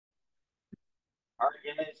All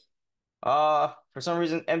right, guys. For some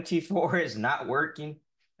reason, MT4 is not working.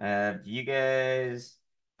 If you guys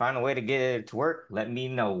find a way to get it to work, let me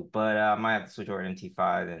know. But I might have to switch over to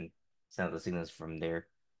MT5 and send the signals from there.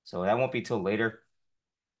 So that won't be till later.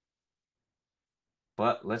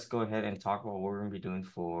 But let's go ahead and talk about what we're going to be doing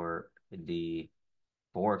for the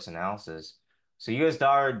Forex analysis. So US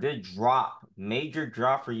dollar did drop, major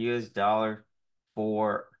drop for US dollar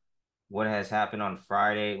for what has happened on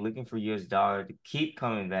Friday. Looking for US dollar to keep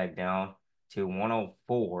coming back down to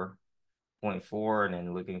 104.4 and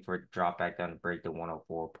then looking for it to drop back down to break the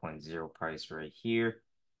 104.0 price right here.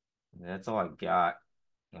 And that's all I got.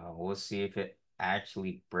 We'll see if it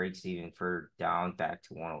actually breaks even further down back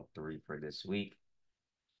to 103 for this week.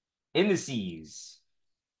 Indices.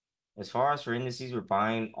 As far as for indices, we're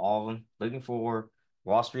buying all of them. Looking for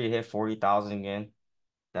Wall Street to hit 40,000 again.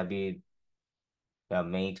 That'd be the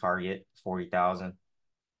main target, 40,000.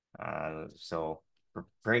 So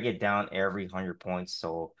break it down every 100 points.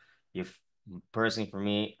 So if personally for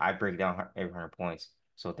me, I break down every 100 points.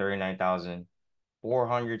 So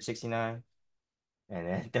 39,469 and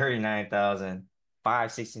then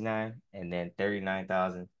 39,569 and then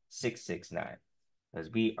 39,669 because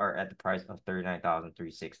we are at the price of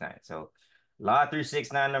 39,369. So a lot of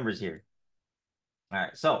 369 numbers here. All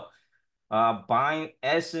right. So buying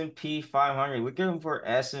S&P 500. Looking for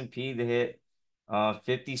S&P to hit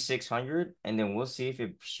 5,600 and then we'll see if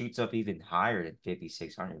it shoots up even higher than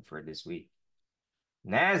 5,600 for this week.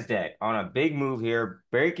 NASDAQ on a big move here,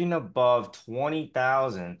 breaking above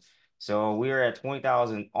 20,000. So we are at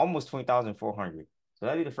 20,000, almost 20,400. So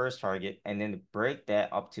that'd be the first target. And then to break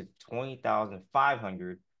that up to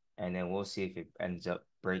 20,500. And then we'll see if it ends up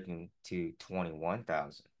breaking to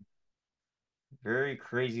 21,000. Very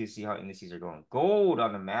crazy to see how indices are going. Gold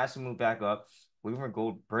on the massive move back up. Looking for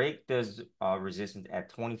gold break this resistance at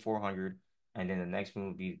 2,400. And then the next move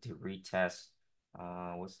would be to retest.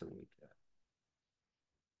 What's the week?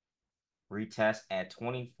 Retest at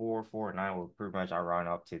 2449 will pretty much run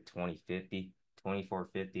up to 2050,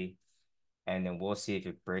 2450. And then we'll see if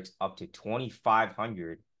it breaks up to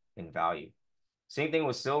 2,500 in value. Same thing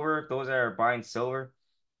with silver. Those that are buying silver,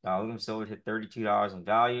 looking for silver hit $32 in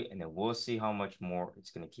value, and then we'll see how much more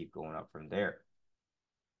it's going to keep going up from there.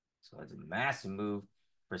 So it's a massive move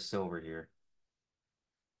for silver here.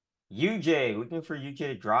 UJ, looking for UJ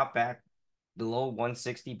to drop back below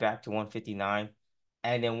 160 back to 159.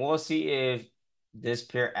 And then we'll see if this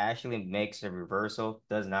pair actually makes a reversal.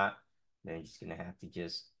 Does not, then he's gonna have to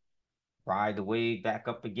just ride the wave back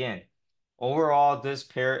up again. Overall, this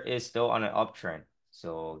pair is still on an uptrend.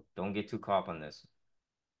 So don't get too caught up on this.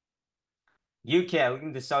 UK,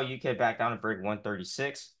 looking to sell UK back down and break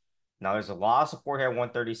 136. Now there's a lot of support here at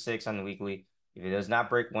 136 on the weekly. If it does not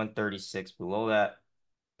break 136 below that,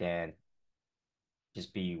 then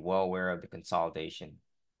just be well aware of the consolidation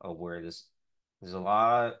of where this there's a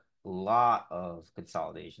lot of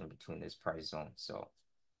consolidation between this price zone. So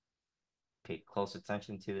pay close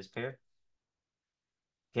attention to this pair.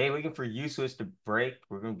 Okay, looking for useless to break.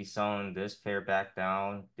 We're gonna be selling this pair back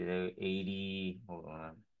down to 80. Hold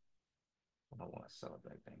on. I don't want to sell it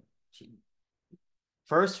back down. Cheap.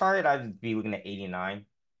 First target, I'd be looking at 89.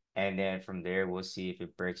 And then from there, we'll see if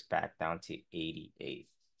it breaks back down to 88.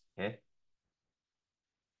 Okay.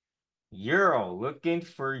 Euro, looking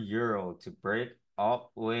for Euro to break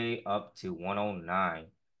all the way up to 109.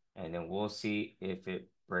 And then we'll see if it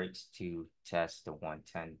breaks to test the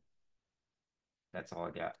 110. That's all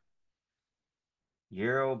I got.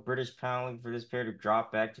 Euro, British pound, looking for this pair to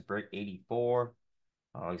drop back to break 84.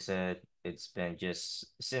 Like I said, it's been just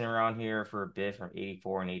sitting around here for a bit from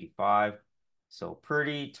 84 and 85. So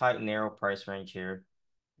pretty tight, narrow price range here.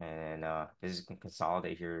 And this is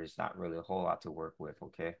consolidate here. There's not really a whole lot to work with,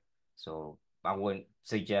 okay? So I wouldn't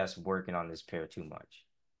suggest working on this pair too much.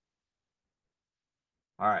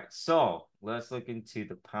 All right, so let's look into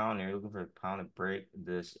the pound here. Looking for the pound to break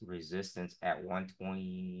this resistance at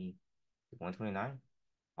 120, 129.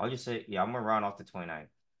 I'll just say, yeah, I'm gonna round off to 29.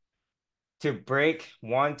 To break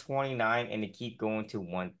 129 and to keep going to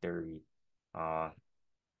 130. Uh,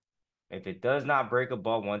 if it does not break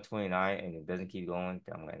above 129 and it doesn't keep going,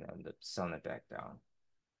 then I'm gonna end up selling it back down.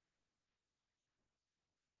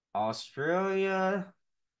 Australia,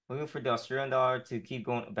 looking for the Australian dollar to keep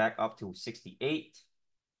going back up to 68.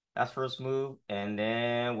 That's first move. And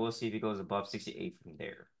then we'll see if it goes above 68 from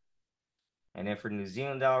there. And then for New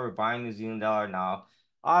Zealand dollar, we're buying New Zealand dollar now.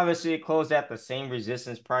 Obviously, it closed at the same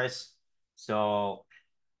resistance price. So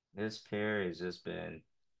this pair has just been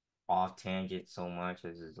off tangent so much.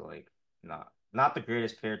 This is like not the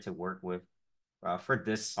greatest pair to work with for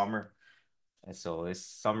this summer. And so it's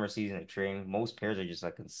summer season of trading. Most pairs are just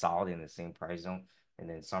like consolidating in the same price zone, and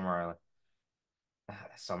then some are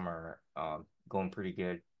going pretty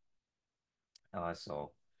good.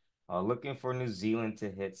 Looking for New Zealand to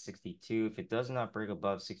hit 62. If it does not break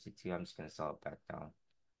above 62, I'm just gonna sell it back down.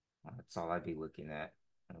 That's all I'd be looking at.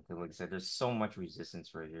 Because like I said, there's so much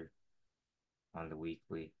resistance right here on the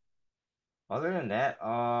weekly. Other than that,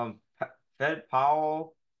 Fed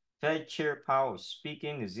Powell, Fed Chair Powell is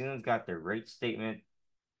speaking. New Zealand's got their rate statement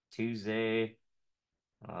Tuesday.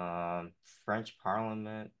 Um, French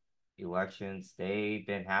Parliament elections, they've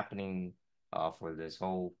been happening for this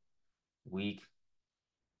whole week.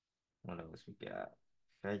 What else we got?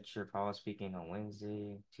 Fed Chair Powell speaking on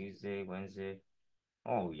Wednesday, Tuesday, Wednesday.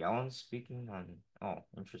 Oh, Yellen's speaking on. Oh,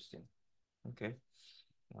 interesting. Okay.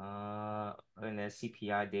 And then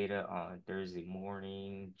CPI data on Thursday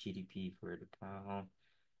morning, GDP for the pound.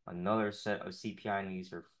 Another set of CPI news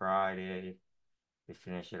for Friday to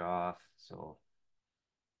finish it off. So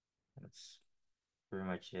that's pretty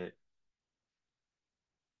much it.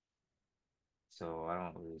 So I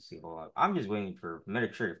don't really see a whole lot. I'm just waiting for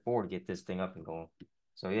MetaTrader 4 to get this thing up and going.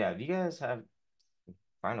 So yeah, if you guys have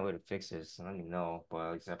find a way to fix this, let me know.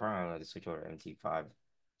 But like I said, I probably going to switch over to MT5,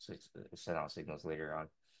 switch send out signals later on.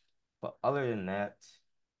 But other than that,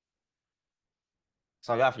 that's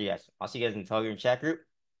all I got for you guys. I'll see you guys in the Telegram chat group.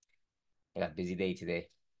 I got a busy day today.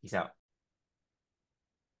 Peace out.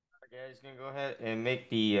 All right, guys, gonna go ahead and make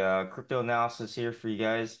the crypto analysis here for you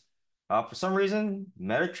guys. For some reason,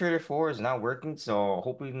 MetaTrader 4 is not working, so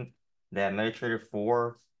hoping that MetaTrader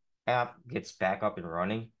 4 app gets back up and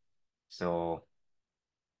running. So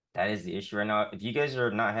that is the issue right now. If you guys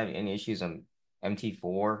are not having any issues on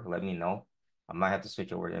MT4, let me know. I might have to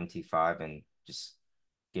switch over to MT5 and just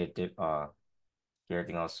get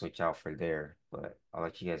everything else switch out for there. But I'll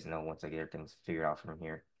let you guys know once I get everything figured out from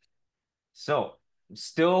here. So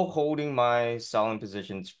still holding my selling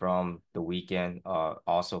positions from the weekend,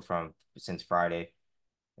 also from since Friday,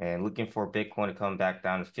 and looking for Bitcoin to come back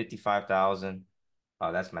down to 55,000.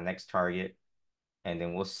 That's my next target. And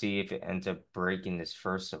then we'll see if it ends up breaking this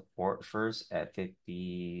first support first at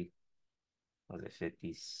 50, was it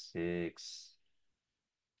 56,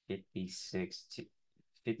 56,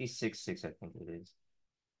 56.6, I think it is.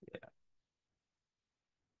 Yeah.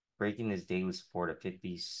 Breaking this daily support at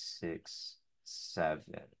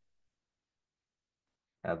 56.7.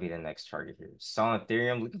 That'll be the next target here. Selling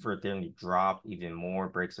Ethereum, looking for Ethereum to drop even more,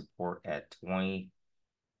 break support at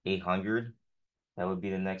 2,800. That would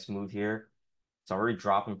be the next move here. It's already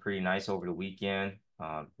dropping pretty nice over the weekend.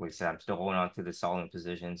 Like I said, I'm still holding on to the solid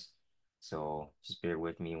positions. So just bear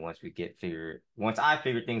with me once I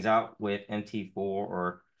figure things out with MT4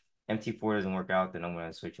 or MT4 doesn't work out, then I'm going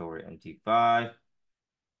to switch over to MT5.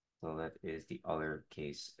 So that is the other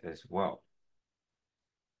case as well.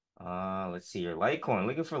 Let's see here. Litecoin.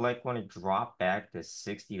 Looking for Litecoin to drop back to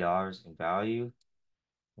 $60 in value.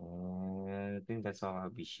 And I think that's all I'll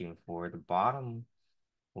be shooting for. The bottom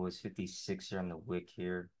was 56 here on the wick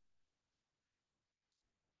here.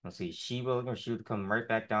 Let's see. Shiba looking for Shiba to come right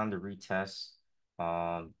back down to retest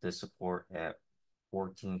the support at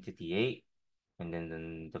 1458. And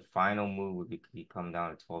then the final move would be come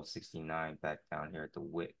down to 1269 back down here at the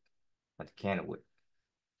wick, at the candle wick.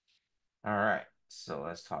 All right, so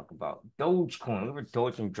let's talk about Dogecoin. Look at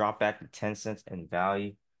Dogecoin drop back to 10 cents in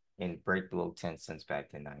value and break below 10 cents back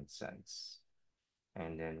to 9 cents.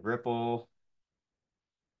 And then Ripple,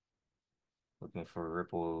 looking for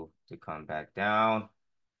Ripple to come back down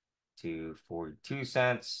to 42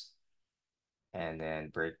 cents and then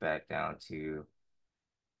break back down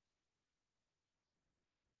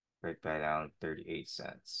 38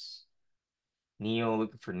 cents. Neo,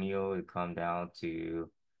 looking for Neo to come down to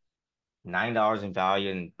 $9 in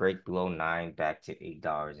value and break below 9 back to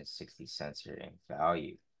 $8.60 here in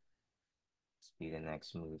value. Let's be the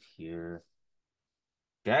next move here.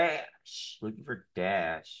 Dash. Looking for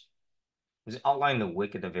Dash. Just outline the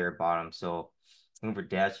wick at the very bottom. So looking for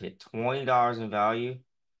Dash to hit $20 in value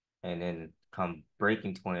and then come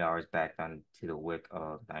breaking $20 back down to the wick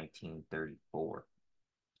of 1934.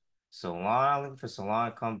 Solana, looking for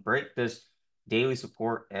Solana, come break this daily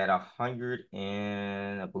support at 100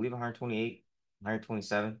 and I believe 128,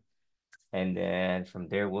 127. And then from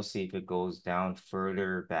there, we'll see if it goes down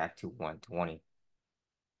further back to 120.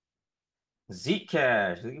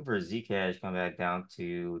 Zcash, looking for Zcash, come back down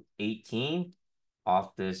to 18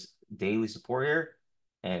 off this daily support here.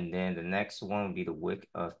 And then the next one will be the wick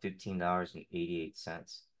of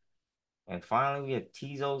 $15.88. And finally, we have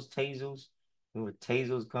Tezos. Remember,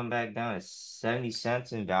 Tezos come back down at 70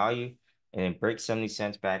 cents in value and then break 70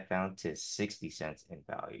 cents back down to 60 cents in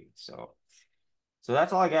value. So So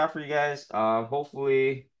that's all I got for you guys.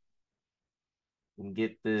 Hopefully we can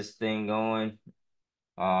get this thing going.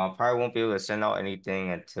 Probably won't be able to send out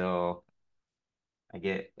anything until I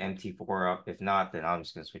get MT4 up. If not, then I'm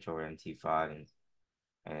just gonna switch over to MT5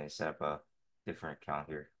 and set up a different account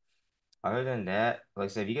here. Other than that, like I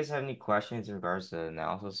said, if you guys have any questions in regards to the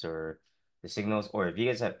analysis or the signals, or if you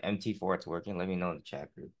guys have MT4 it's working, let me know in the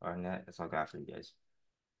chat group. Other than that, that's all I got for you guys.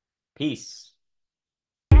 Peace.